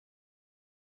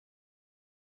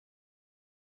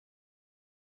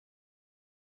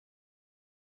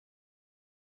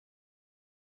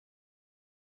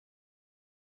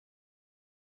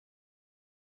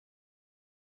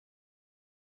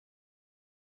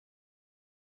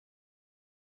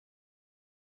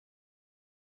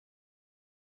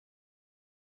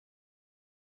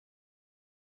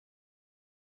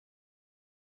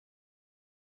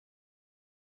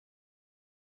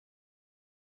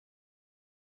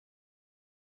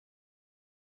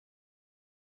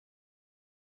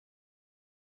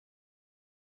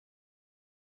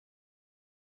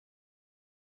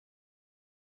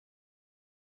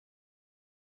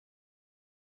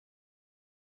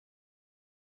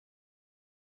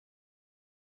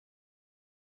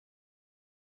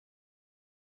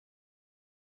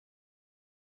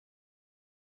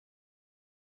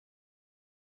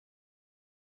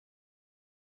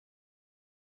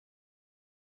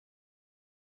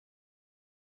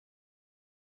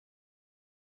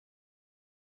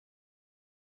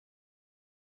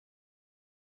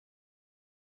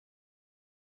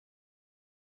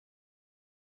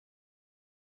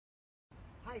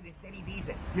Hi, this is Eddie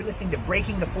Deezen. You're listening to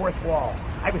Breaking the Fourth Wall.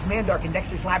 I was Mandark in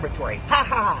Dexter's Laboratory. Ha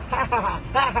ha ha ha ha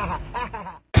ha ha ha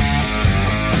ha.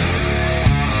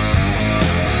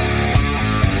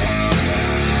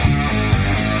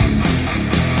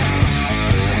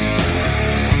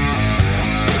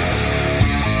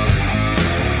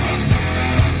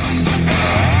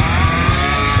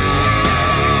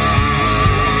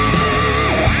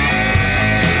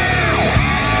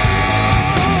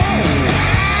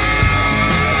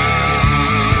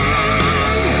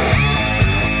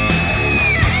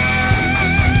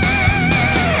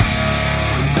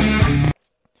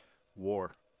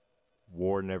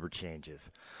 War never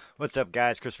changes. What's up,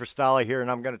 guys? Christopher Stolle here,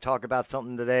 and I'm going to talk about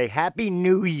something today. Happy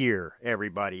New Year,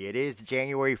 everybody. It is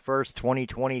January 1st,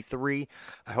 2023.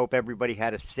 I hope everybody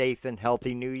had a safe and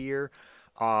healthy New Year.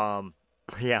 I'm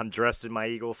dressed in my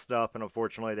Eagles stuff, and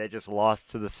unfortunately, they just lost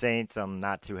to the Saints. I'm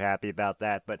not too happy about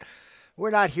that, but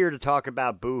we're not here to talk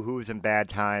about boo-hoos and bad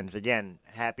times. Again,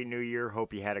 Happy New Year.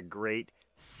 Hope you had a great,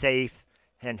 safe,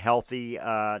 and healthy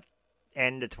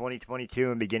end of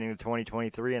 2022 and beginning of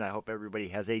 2023, and I hope everybody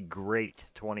has a great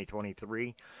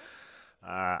 2023.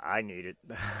 I need it.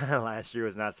 Last year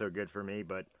was not so good for me,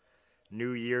 but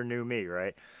new year, new me,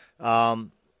 right?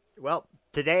 Well,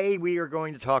 today we are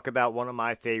going to talk about one of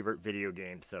my favorite video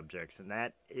game subjects, and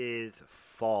that is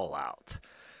Fallout.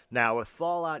 Now, with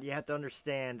Fallout, you have to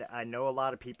understand, I know a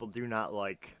lot of people do not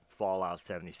like Fallout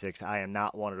 76. I am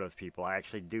not one of those people. I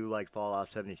actually do like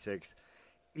Fallout 76.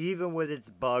 Even with its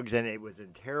bugs, and it was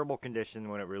in terrible condition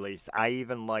when it released. I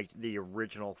even liked the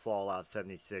original Fallout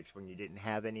 76 when you didn't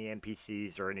have any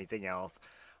NPCs or anything else.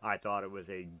 I thought it was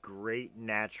a great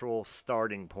natural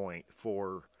starting point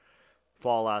for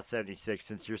Fallout 76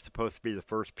 since you're supposed to be the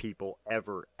first people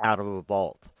ever out of a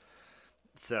vault.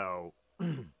 So,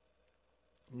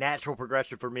 natural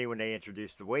progression for me when they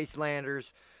introduced the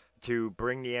Wastelanders to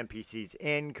bring the NPCs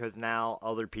in, because now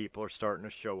other people are starting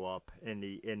to show up in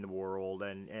the world,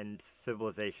 and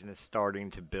civilization is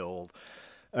starting to build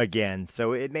again.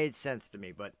 So it made sense to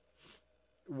me. But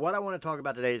what I want to talk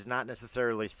about today is not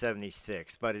necessarily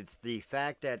 76, but it's the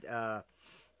fact that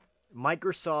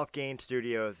Microsoft Game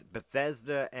Studios,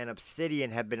 Bethesda, and Obsidian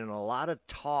have been in a lot of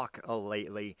talk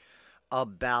lately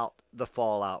about the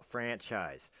Fallout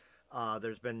franchise.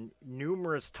 There's been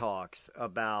numerous talks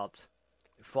about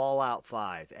Fallout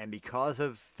 5, and because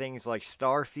of things like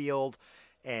Starfield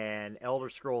and Elder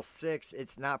Scrolls 6,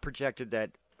 it's not projected that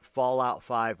Fallout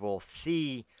 5 will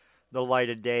see the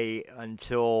light of day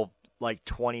until like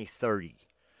 2030.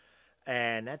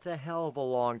 And that's a hell of a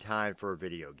long time for a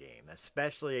video game,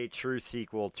 especially a true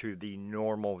sequel to the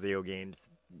normal video games.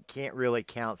 Can't really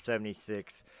count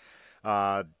 76,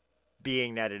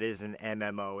 being that it is an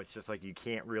MMO. It's just like you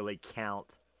can't really count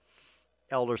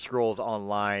Elder Scrolls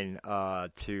Online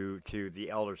to the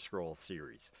Elder Scrolls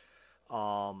series.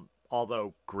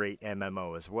 Although great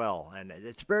MMO as well. And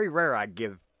it's very rare I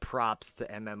give props to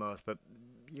MMOs, but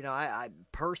you know, I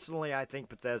personally I think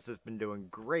Bethesda's been doing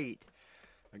great.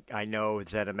 I know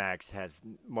ZeniMax has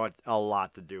a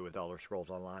lot to do with Elder Scrolls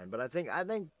Online, but I think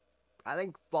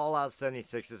Fallout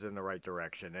 76 is in the right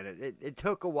direction, and it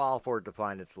took a while for it to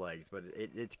find its legs, but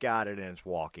it's got it and it's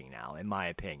walking now, in my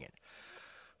opinion.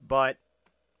 But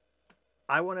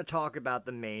I want to talk about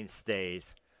the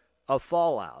mainstays of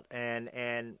Fallout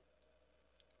and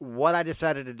what I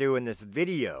decided to do in this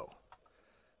video.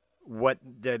 What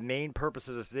the main purpose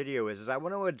of this video is I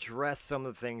want to address some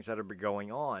of the things that have been going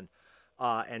on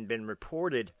and been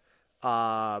reported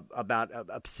about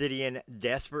Obsidian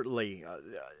desperately,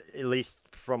 at least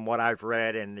from what I've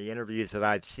read and the interviews that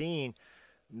I've seen.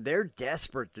 They're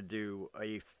desperate to do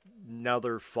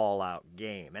another Fallout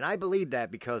game, and I believe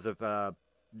that because of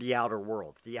The Outer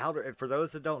Worlds. For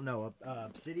those that don't know,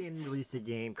 Obsidian released a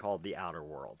game called The Outer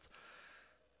Worlds.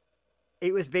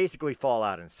 It was basically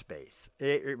Fallout in space.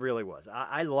 It really was.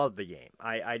 I love the game.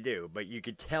 I do, but you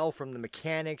could tell from the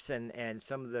mechanics and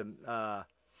some of the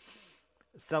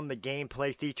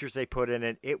gameplay features they put in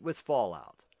it. It was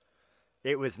Fallout.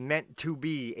 It was meant to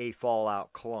be a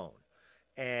Fallout clone.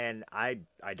 And I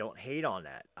don't hate on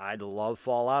that. I love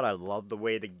Fallout. I love the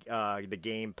way the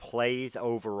game plays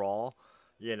overall.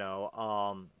 You know,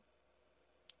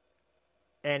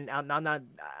 and I'm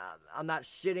not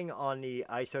shitting on the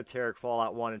esoteric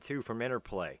Fallout 1 and 2 from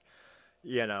Interplay,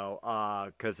 you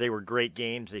know, because they were great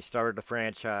games. They started the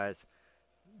franchise.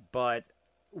 But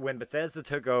when Bethesda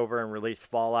took over and released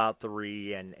Fallout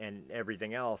 3 and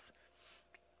everything else,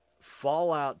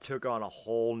 Fallout took on a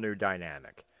whole new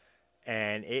dynamic.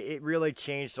 And it really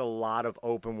changed a lot of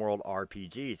open world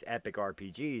RPGs, epic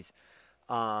RPGs,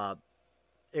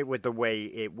 with the way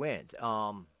it went.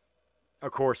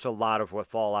 of course, a lot of what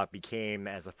Fallout became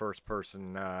as a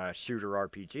first-person shooter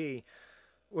RPG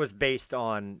was based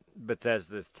on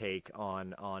Bethesda's take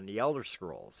on the Elder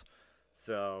Scrolls.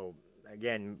 So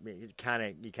again, you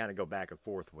kind of go back and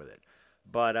forth with it.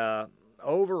 But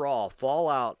overall,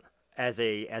 Fallout as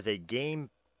a game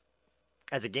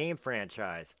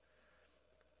franchise,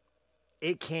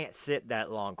 it can't sit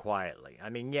that long quietly. I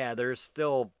mean, yeah, there's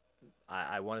still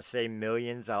I want to say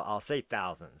millions. I'll say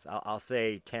thousands. I'll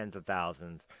say tens of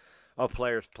thousands of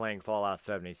players playing Fallout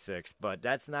 76, but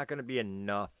that's not going to be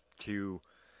enough to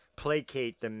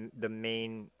placate the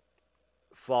main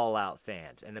Fallout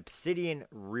fans. And Obsidian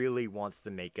really wants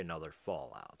to make another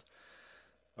Fallout.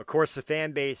 Of course, the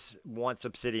fan base wants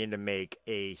Obsidian to make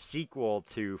a sequel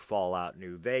to Fallout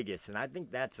New Vegas, and I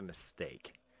think that's a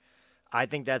mistake. I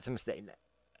think that's a mistake.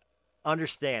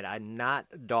 Understand, I'm not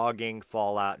dogging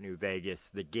Fallout New Vegas.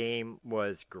 The game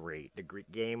was great. The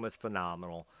game was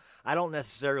phenomenal. I don't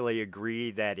necessarily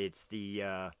agree that it's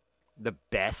the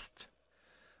best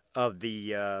of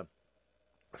the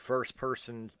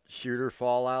first-person shooter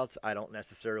Fallouts. I don't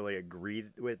necessarily agree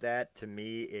with that. To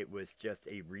me, it was just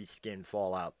a reskin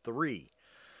Fallout 3.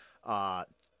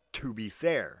 To be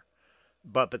fair.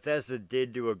 But Bethesda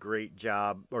did do a great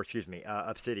job, or excuse me,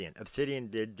 Obsidian. Obsidian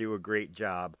did do a great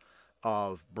job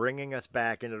of bringing us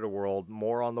back into the world,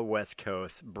 more on the West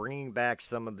Coast, bringing back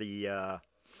some of the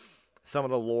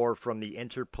lore from the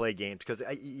Interplay games. Because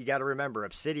you got to remember,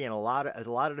 Obsidian, a lot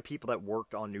of the people that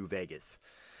worked on New Vegas,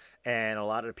 and a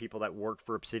lot of the people that worked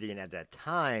for Obsidian at that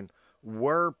time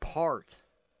were part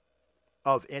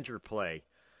of Interplay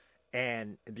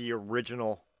and the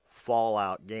original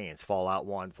Fallout games, Fallout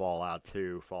 1, Fallout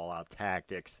 2, Fallout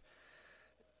Tactics,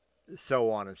 so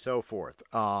on and so forth.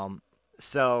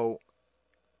 So,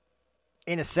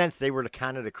 in a sense, they were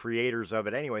the creators of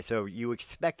it anyway, so you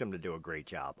expect them to do a great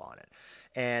job on it.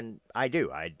 And I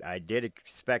do. I did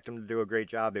expect them to do a great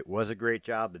job. It was a great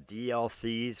job. The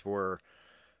DLCs were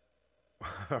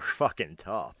fucking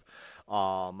tough.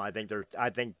 I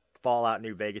think Fallout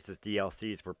New Vegas'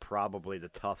 DLCs were probably the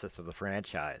toughest of the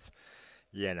franchise.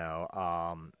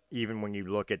 Even when you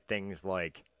look at things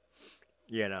like,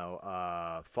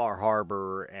 Far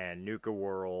Harbor and Nuka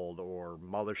World or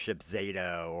Mothership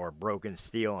Zeta or Broken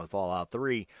Steel and Fallout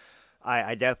 3,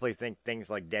 I definitely think things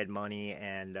like Dead Money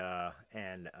and the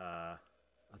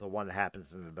one that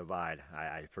happens in the Divide,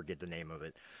 I forget the name of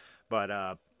it,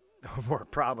 but were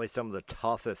probably some of the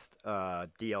toughest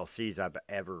DLCs I've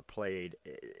ever played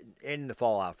in the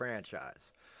Fallout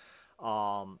franchise.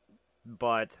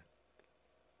 But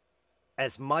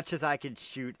as much as I could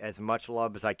shoot as much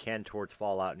love as I can towards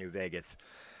Fallout New Vegas,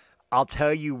 I'll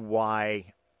tell you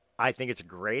why I think it's a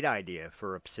great idea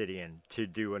for Obsidian to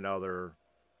do another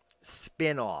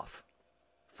spin-off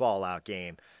Fallout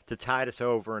game to tide us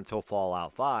over until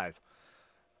Fallout 5.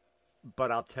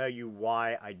 But I'll tell you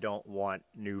why I don't want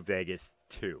New Vegas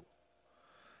 2.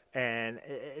 And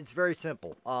it's very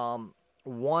simple.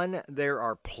 One, there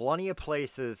are plenty of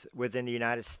places within the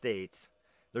United States.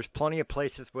 There's plenty of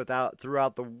places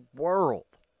throughout the world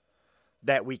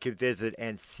that we could visit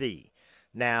and see.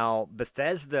 Now,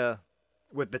 Bethesda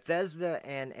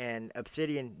and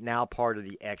Obsidian now part of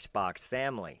the Xbox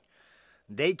family,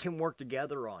 they can work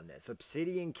together on this.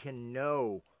 Obsidian can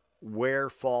know where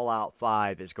Fallout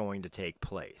 5 is going to take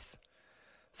place.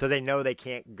 So they know they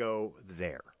can't go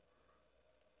there.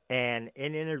 And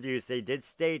in interviews, they did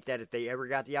state that if they ever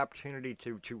got the opportunity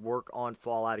to work on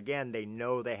Fallout again, they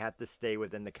know they have to stay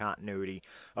within the continuity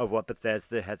of what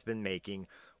Bethesda has been making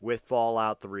with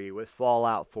Fallout 3, with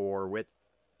Fallout 4,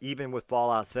 even with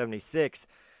Fallout 76.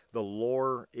 The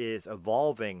lore is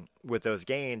evolving with those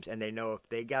games, and they know if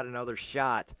they got another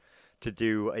shot to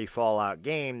do a Fallout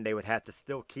game, they would have to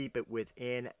still keep it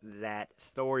within that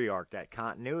story arc, that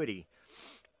continuity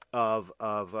of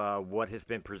what has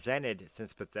been presented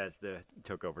since Bethesda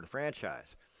took over the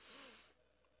franchise.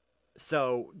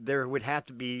 So there would have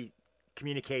to be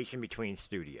communication between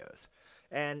studios.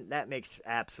 And that makes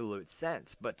absolute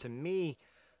sense. But to me,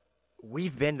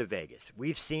 we've been to Vegas.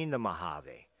 We've seen the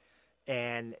Mojave.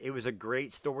 And it was a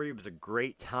great story. It was a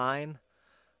great time.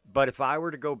 But if I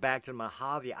were to go back to the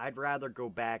Mojave, I'd rather go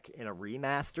back in a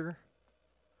remaster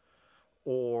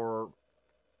or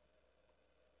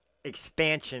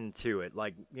expansion to it.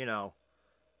 Like,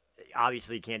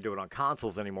 obviously you can't do it on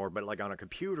consoles anymore, but like on a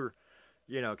computer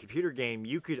game,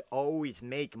 you could always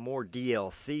make more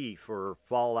DLC for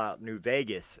Fallout New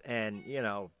Vegas and,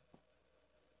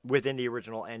 within the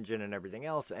original engine and everything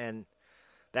else, and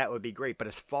that would be great. But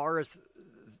as far as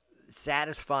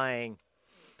satisfying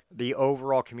the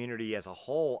overall community as a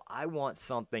whole, I want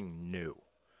something new.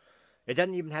 It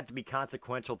doesn't even have to be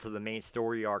consequential to the main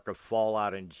story arc of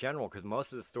Fallout in general, because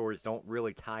most of the stories don't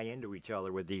really tie into each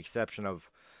other, with the exception of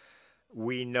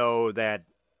we know that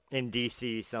in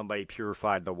DC somebody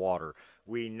purified the water.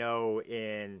 We know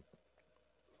in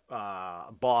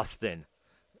Boston,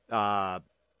 the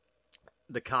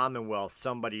Commonwealth,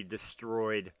 somebody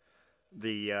destroyed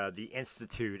the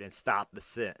Institute and stopped the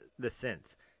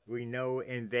synths. We know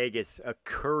in Vegas a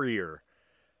courier,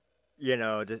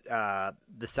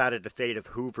 decided the fate of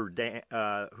Hoover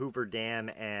Dam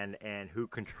and who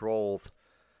controls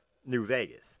New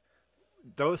Vegas.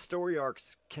 Those story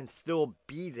arcs can still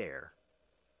be there,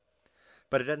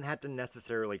 but it doesn't have to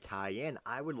necessarily tie in.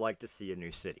 I would like to see a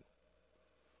new city.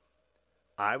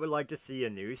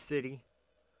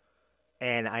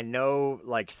 And I know,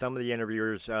 like, some of the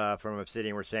interviewers from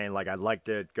Obsidian were saying, like, I'd like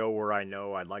to go where I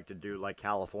know. I'd like to do, like,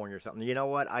 California or something. You know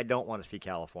what? I don't want to see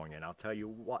California. And I'll tell you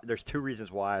what. There's 2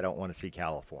 reasons why I don't want to see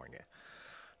California.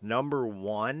 Number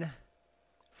 1,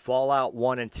 Fallout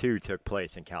 1 and 2 took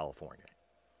place in California.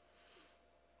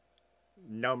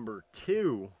 Number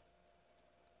 2,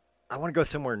 I want to go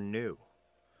somewhere new.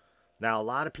 Now, a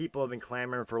lot of people have been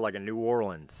clamoring for, like, a New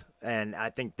Orleans, and I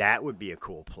think that would be a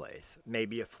cool place.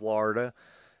 Maybe a Florida.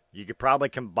 You could probably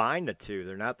combine the two.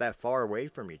 They're not that far away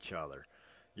from each other,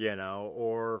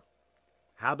 Or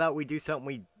how about we do something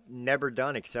we never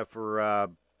done except for, I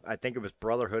think it was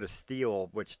Brotherhood of Steel,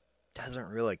 which doesn't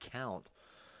really count.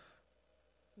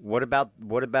 What about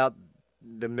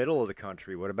the middle of the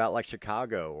country? What about, like,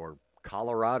 Chicago or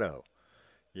Colorado,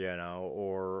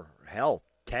 or, hell,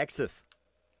 Texas?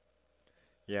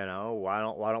 Why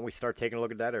don't we start taking a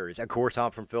look at that area? Of course,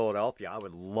 I'm from Philadelphia. I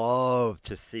would love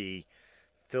to see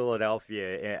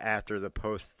Philadelphia after the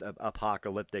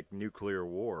post-apocalyptic nuclear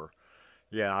war.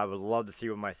 Yeah, I would love to see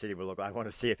what my city would look like. I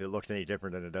want to see if it looks any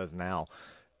different than it does now,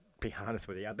 to be honest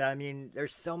with you. But, I mean,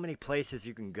 there's so many places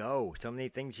you can go, so many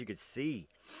things you could see.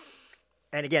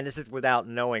 And, again, this is without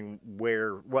knowing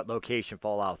what location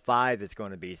Fallout 5 is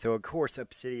going to be. So, of course,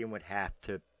 Obsidian would have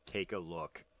to take a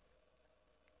look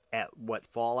at what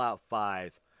Fallout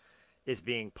 5 is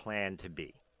being planned to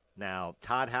be. Now,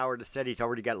 Todd Howard has said he's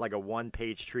already got like a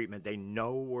 1-page treatment. They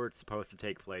know where it's supposed to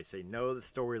take place. They know the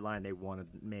storyline they want to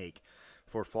make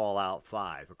for Fallout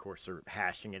 5. Of course, they're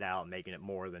hashing it out and making it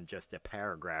more than just a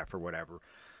paragraph or whatever.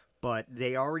 But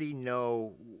they already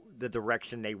know the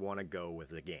direction they want to go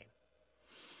with the game.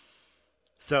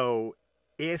 So,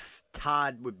 if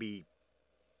Todd would be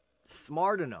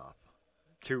smart enough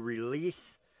to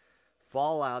release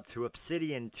Fallout to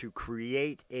Obsidian to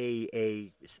create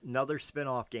another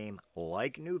spin-off game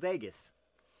like New Vegas,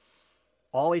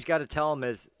 all he's got to tell them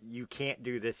is, you can't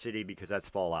do this city because that's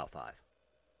Fallout 5.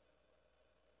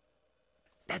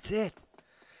 That's it.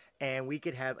 And we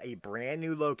could have a brand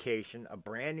new location, a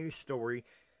brand new story.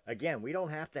 Again, we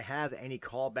don't have to have any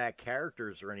callback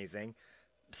characters or anything.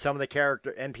 Some of the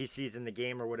character NPCs in the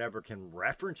game or whatever can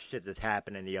reference shit that's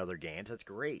happened in the other games. That's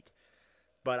great.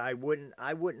 But I really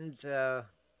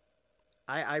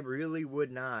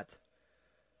would not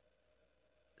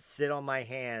sit on my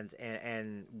hands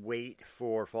and wait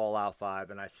for Fallout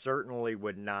 5, and I certainly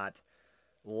would not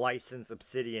license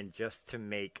Obsidian just to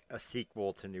make a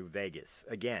sequel to New Vegas.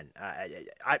 Again,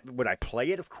 would I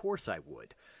play it? Of course I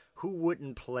would. Who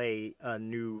wouldn't play a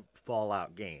new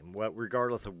Fallout game? Well,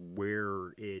 regardless of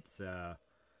where it's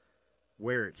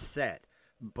set.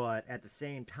 But at the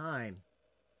same time,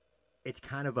 it's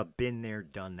kind of a been there,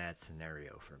 done that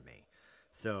scenario for me.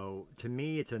 So, to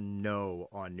me, it's a no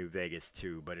on New Vegas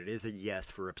 2, but it is a yes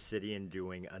for Obsidian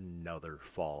doing another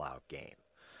Fallout game.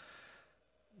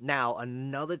 Now,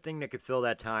 another thing that could fill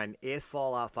that time, if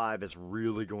Fallout 5 is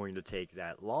really going to take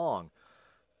that long,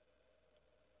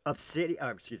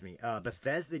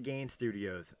 Bethesda Game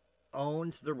Studios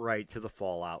owns the right to the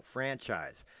Fallout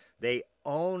franchise. They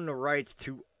own the rights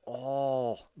to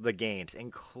all the games,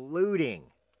 including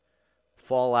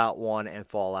Fallout 1 and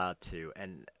Fallout 2.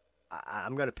 And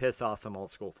I'm going to piss off some old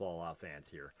school Fallout fans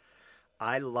here.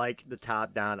 I like the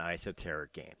top-down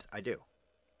esoteric games. I do.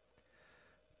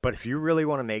 But if you really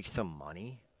want to make some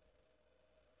money,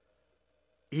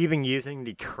 even using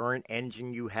the current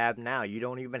engine you have now, you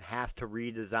don't even have to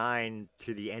redesign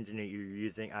to the engine that you're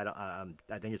using. I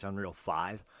think it's Unreal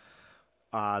 5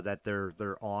 that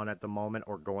they're on at the moment,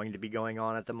 or going to be going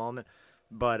on at the moment.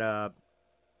 But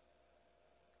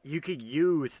you could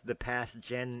use the past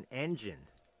gen engine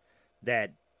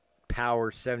that Power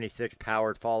 76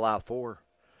 powered Fallout 4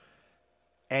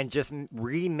 and just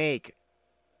remake,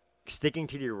 sticking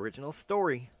to the original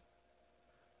story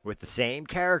with the same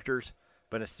characters,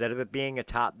 but instead of it being a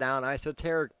top-down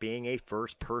esoteric, being a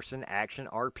first-person action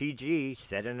RPG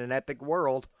set in an epic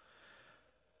world,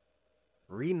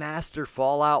 remaster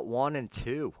Fallout 1 and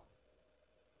 2.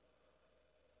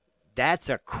 That's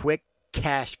a quick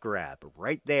cash grab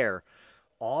right there.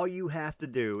 All you have to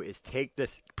do is take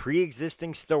this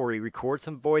pre-existing story, record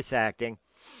some voice acting,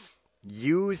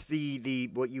 use the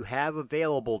what you have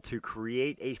available to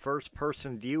create a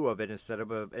first-person view of it instead of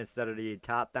the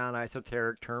top-down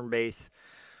esoteric turn-based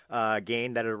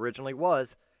game that it originally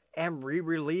was, and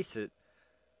re-release it.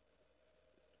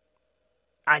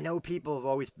 I know people have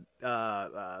always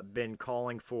been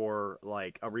calling for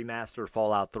like a remaster of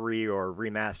Fallout 3 or a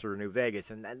remaster of New Vegas,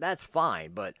 and that's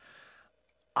fine, but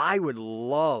I would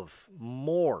love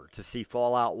more to see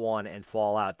Fallout 1 and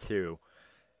Fallout 2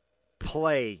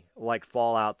 play like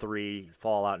Fallout 3,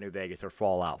 Fallout New Vegas, or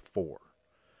Fallout 4.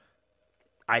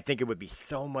 I think it would be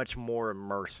so much more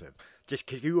immersive. Just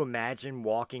could you imagine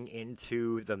walking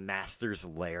into the Master's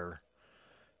Lair,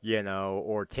 you know,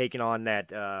 or taking on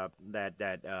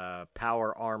that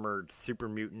power armored super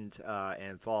mutant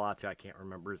in Fallout 2? I can't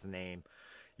remember his name,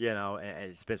 you know,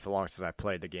 and it's been so long since I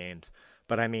played the games.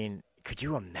 But I mean, could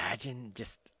you imagine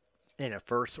just in a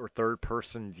first or third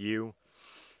person view,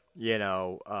 you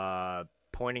know,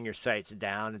 pointing your sights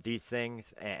down at these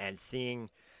things and seeing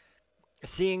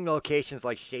locations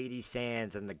like Shady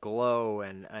Sands and the Glow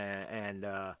and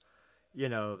you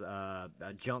know,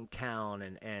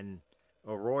 Junktown and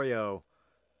Arroyo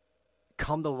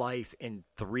come to life in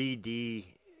 3D,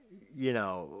 you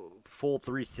know, full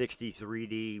 360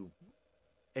 3D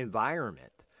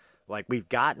environment, like we've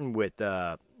gotten with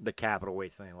the Capital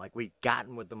Wasteland, like we've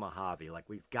gotten with the Mojave, like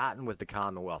we've gotten with the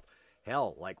Commonwealth,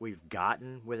 hell, like we've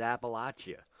gotten with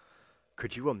Appalachia.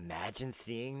 Could you imagine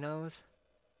seeing those?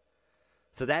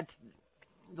 So that's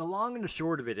the long and the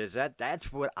short of it is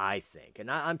that's what I think, and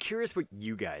I'm curious what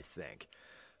you guys think.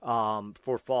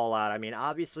 For Fallout, I mean,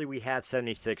 obviously we have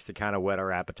 76 to kind of whet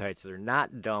our appetites. They're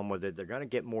not done with it. They're going to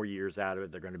get more years out of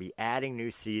it. They're going to be adding new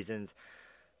seasons.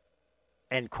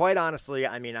 And quite honestly,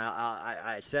 I mean,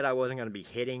 I said I wasn't going to be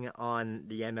hitting on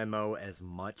the MMO as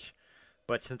much,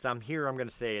 but since I'm here, I'm going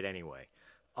to say it anyway.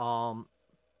 I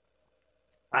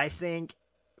think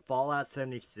Fallout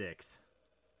 76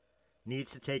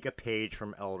 needs to take a page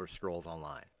from Elder Scrolls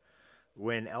Online.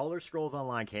 When Elder Scrolls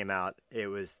Online came out, it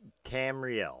was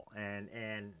Tamriel,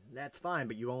 and that's fine,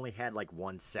 but you only had like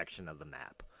one section of the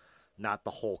map, not the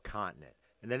whole continent.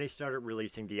 And then they started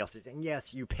releasing DLCs, and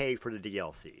yes, you pay for the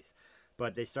DLCs,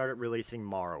 but they started releasing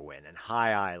Morrowind and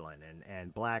High Island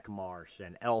and Black Marsh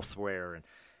and Elsewhere, and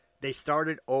they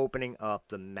started opening up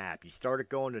the map. You started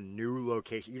going to new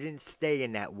locations. You didn't stay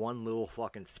in that one little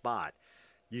fucking spot.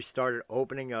 You started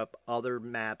opening up other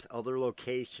maps, other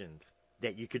locations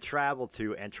that you could travel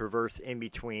to and traverse in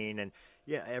between and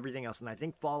yeah, everything else. And I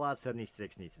think Fallout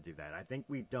 76 needs to do that. I think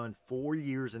we've done 4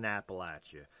 years in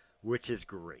Appalachia, which is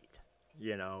great.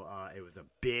 You know, it was a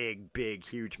big,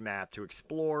 huge map to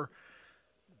explore.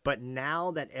 But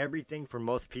now that everything for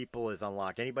most people is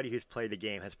unlocked, anybody who's played the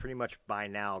game has pretty much by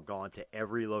now gone to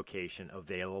every location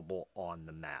available on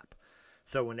the map.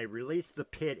 So when they released the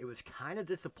pit, it was kind of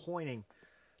disappointing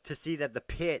to see that the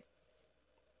pit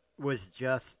was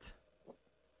just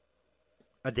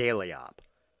a daily op.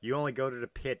 You only go to the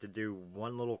pit to do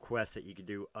one little quest that you could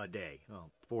do a day. Well,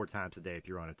 4 times a day if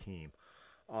you're on a team.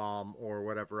 Or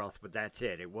whatever else, but that's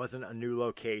it. It wasn't a new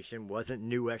location, wasn't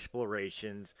new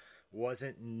explorations,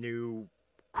 wasn't new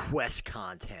quest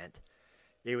content.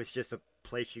 It was just a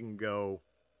place you can go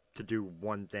to do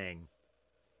one thing,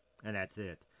 and that's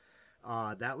it.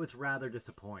 That was rather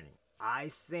disappointing. I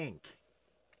think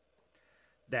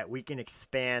that we can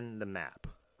expand the map.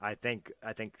 I think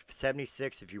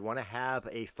 76, if you want to have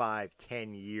a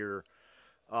 5-10 year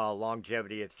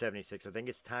longevity of 76, I think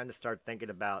it's time to start thinking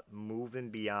about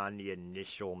moving beyond the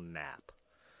initial map.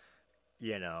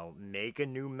 You know, make a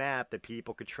new map that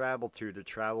people could travel to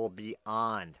travel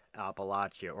beyond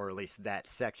Appalachia, or at least that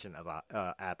section of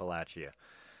Appalachia.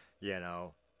 You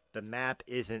know, the map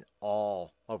isn't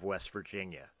all of West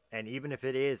Virginia. And even if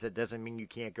it is, it doesn't mean you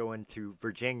can't go into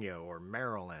Virginia or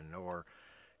Maryland or,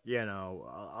 you know,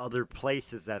 other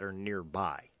places that are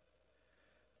nearby.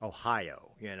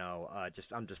 Ohio, you know,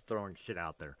 I'm just throwing shit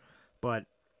out there. But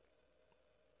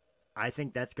I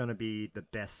think that's going to be the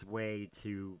best way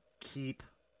to keep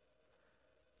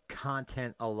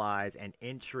content alive and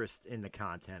interest in the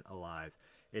content alive.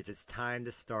 It's time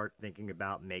to start thinking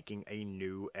about making a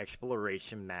new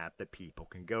exploration map that people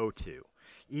can go to.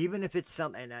 Even if it's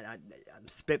something, and I'm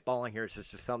spitballing here, it's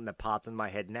just something that popped in my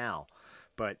head now.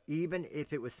 But even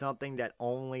if it was something that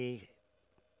only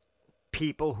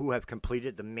people who have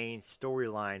completed the main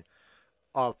storyline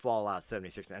of Fallout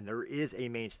 76, and there is a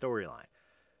main storyline,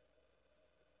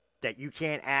 that you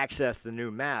can't access the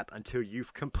new map until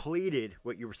you've completed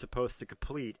what you were supposed to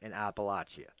complete in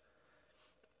Appalachia.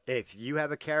 If you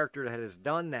have a character that has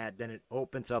done that, then it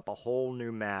opens up a whole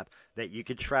new map that you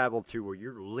could travel to where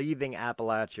you're leaving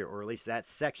Appalachia, or at least that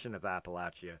section of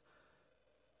Appalachia,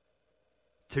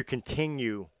 to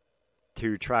continue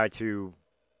to try to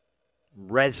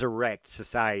resurrect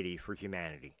society for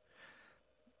humanity.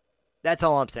 That's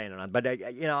all I'm saying on it. But,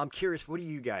 I'm curious, what do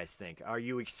you guys think? Are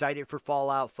you excited for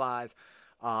Fallout 5?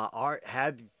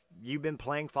 Have you been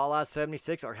playing Fallout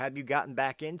 76, or have you gotten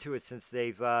back into it since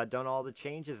they've done all the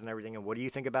changes and everything? And what do you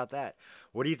think about that?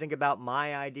 What do you think about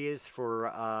my ideas for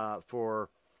a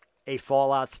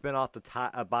Fallout spinoff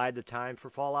to bide the time for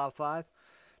Fallout 5?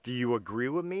 Do you agree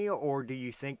with me, or do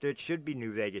you think there should be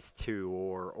New Vegas 2,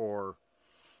 or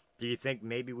do you think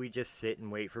maybe we just sit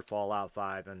and wait for Fallout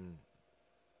 5 and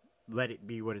let it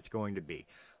be what it's going to be?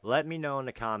 Let me know in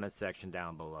the comment section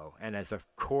down below. And as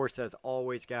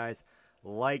always, guys,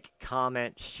 like,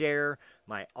 comment, share.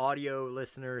 My audio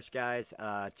listeners, guys,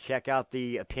 check out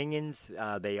the opinions.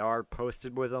 They are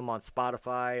posted with them on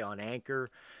Spotify, on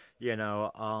Anchor.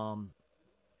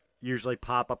 Usually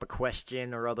pop up a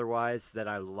question or otherwise that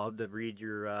I love to read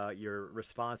your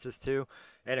responses to.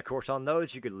 And, of course, on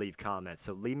those, you could leave comments.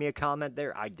 So leave me a comment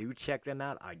there. I do check them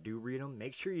out. I do read them.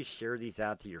 Make sure you share these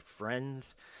out to your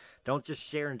friends. Don't just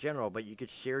share in general, but you could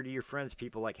share to your friends,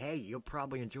 people like, hey, you'll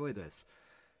probably enjoy this.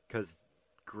 Because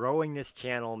growing this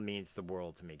channel means the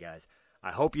world to me, guys.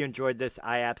 I hope you enjoyed this.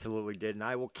 I absolutely did. And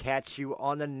I will catch you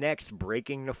on the next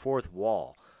Breaking the Fourth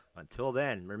Wall. Until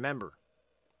then, remember,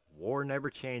 war never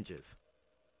changes.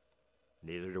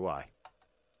 Neither do I.